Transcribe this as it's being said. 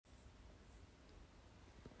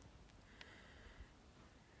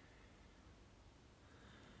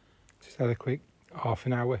had a quick half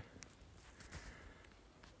an hour.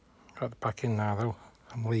 Got the pack in now though.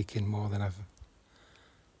 I'm leaking more than ever.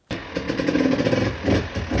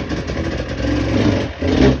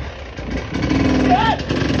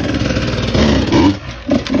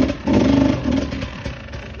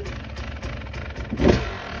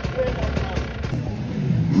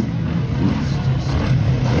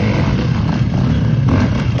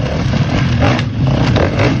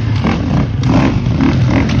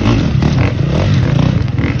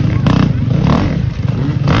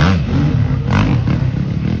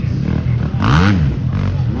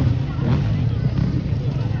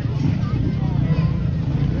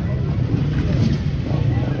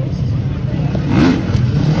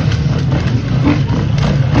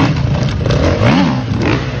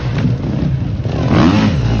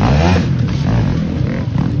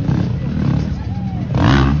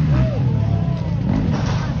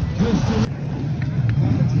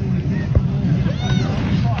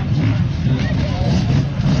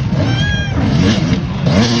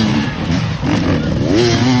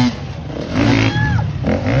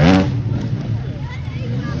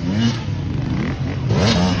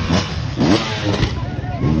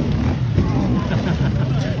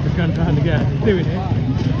 Doing it.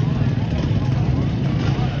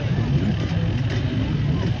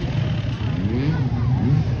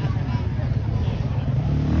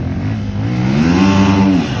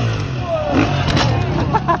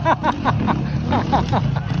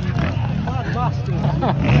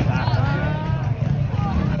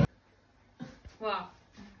 Wow.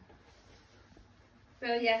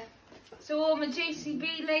 Well, yeah. So all my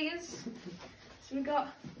JCB layers. So we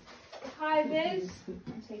got high vis.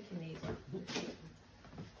 I'm taking these off.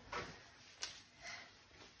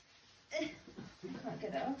 I can't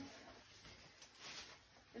get it off.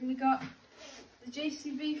 Then we got the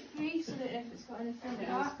JCB 3, so I don't know if it's got anything like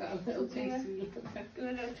that. It's got a little JCB. Give it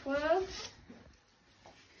a little twirl.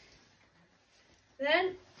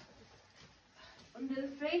 Then, under the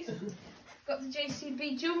face, got the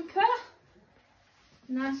JCB jumper.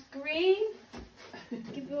 Nice green. Give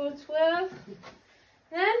it a twirl.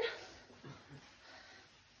 Then,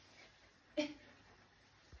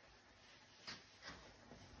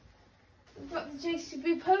 we've got the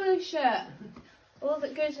JCB polo shirt. All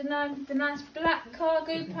that goes in the nice black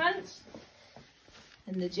cargo pants.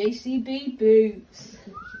 And the JCB boots.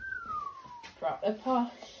 Proper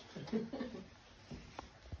posh.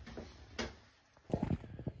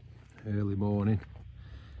 Early morning,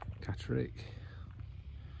 Catterick.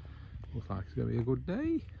 Looks like it's going to be a good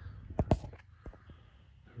day.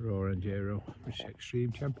 Raw Enduro British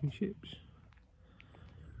Extreme Championships.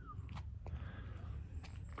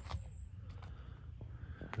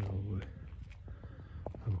 I'll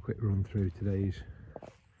have a quick run through today's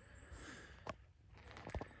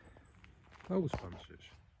clothes sponsors.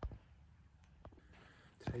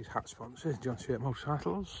 Today's hat sponsor, John Stewart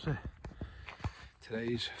Motorcycles.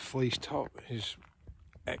 Today's fleece top is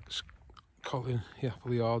ex-Colin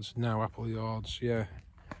Appleyards, now Appleyards, yeah.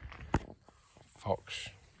 Fox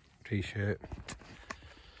t-shirt.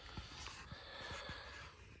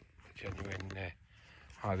 Genuine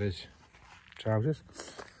high-vis trousers.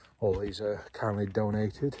 All these are kindly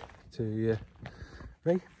donated to me.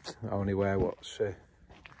 I only wear what's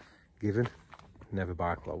given, never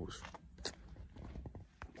buy clothes.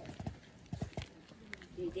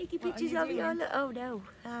 You taking pictures of your little... Oh no,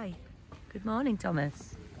 hi. Good morning,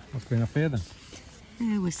 Thomas. What's going up here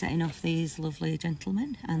then? We're setting off these lovely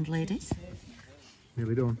gentlemen and ladies.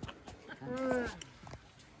 Nearly done.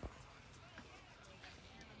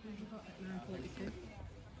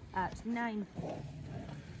 At 9.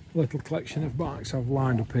 Little collection of bikes I've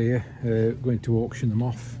lined up here, going to auction them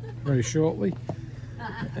off very shortly.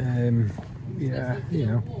 Yeah, you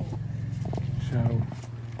know, so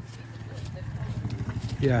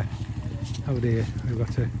yeah. Oh dear, we've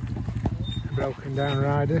got a broken down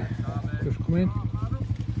rider just come in.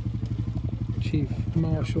 Chief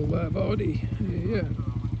Marshal there, Vardy. Yeah,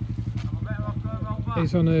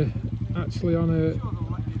 he's on a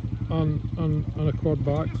quad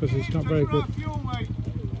bike because it's not very good.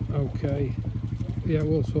 Okay, yeah,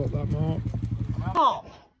 we'll sort that, Mark. Oh,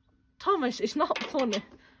 Thomas, it's not funny.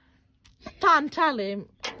 Can't tell him.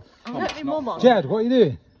 I'll let my mum on. Jed, what are you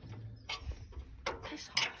doing? Piss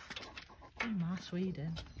off. I'm my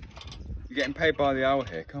Sweden. You're getting paid by the hour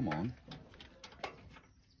here, come on.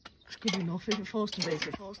 It's good enough. If it forced to be,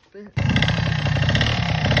 it's forced to be.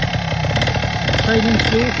 Training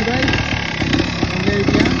school today. On the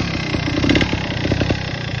ABM.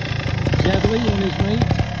 Jedley and his mate.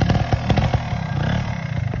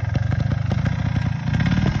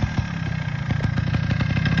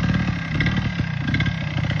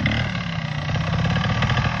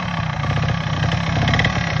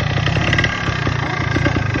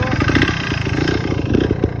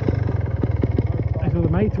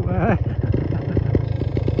 there.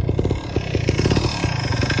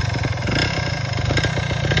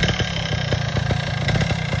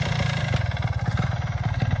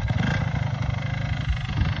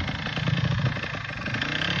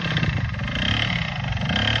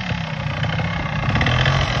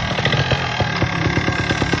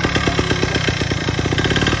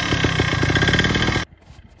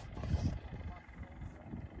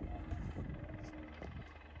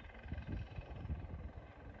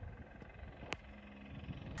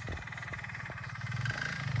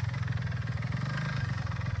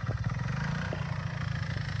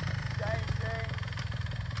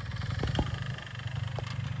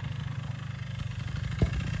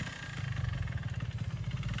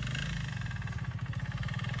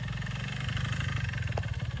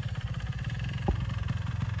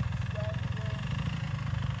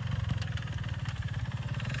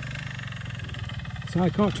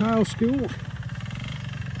 Sidecar Tile School.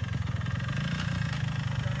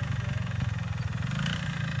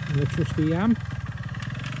 And the trusty yam.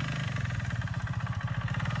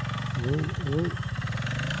 Oh.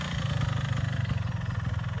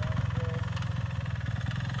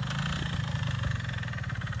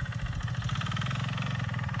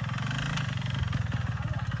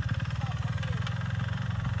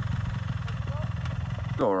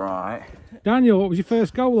 All right. Daniel, what was your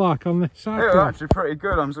first goal like on the It sidecar? was actually pretty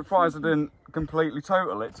good. I'm surprised I didn't completely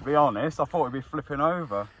total it, to be honest. I thought he'd be flipping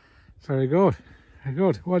over. Very good. Very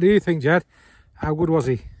good. What do you think, Jed? How good was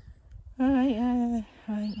he? Right.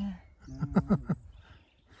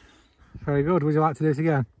 Very good. Would you like to do it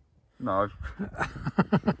again? No.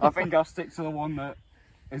 I think I'll stick to the one that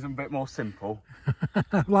is a bit more simple.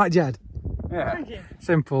 Like Jed? Yeah. Thank you.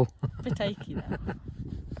 Simple. Bit achy there.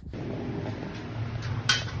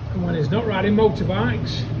 And when he's not riding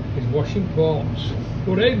motorbikes, he's washing pots.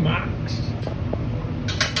 Good day, Max.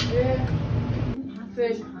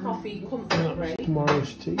 First coffee comfort break.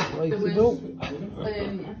 Tomorrow's tea There later was though.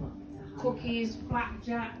 cookies,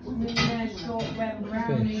 flapjacks, shortbread,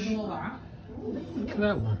 brownies, all that. Look at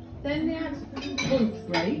that one. Then they had lunch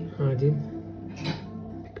break. I did.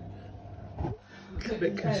 A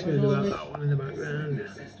bit concerned about that one in the background.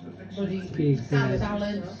 Bloody Peas, beans.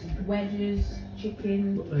 salads, wedges,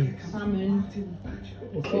 chicken, salmon.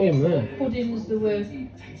 Look at him there. Puddings, there were.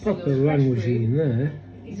 Proper language eating there.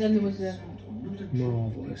 Then there was a.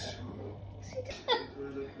 Marvellous.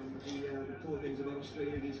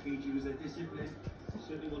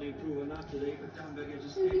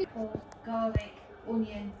 Garlic,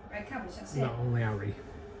 onion, red cabbage, that's it. Not only Harry.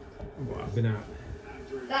 What I've been out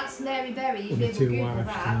That's Mary Berry, you with the live two Google wives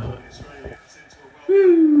that. tonight.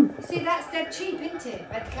 Woo! See, that's dead cheap, isn't it?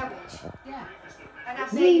 Red cabbage. Yeah. And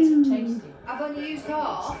I've made, Tasty. I've only used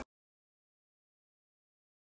half.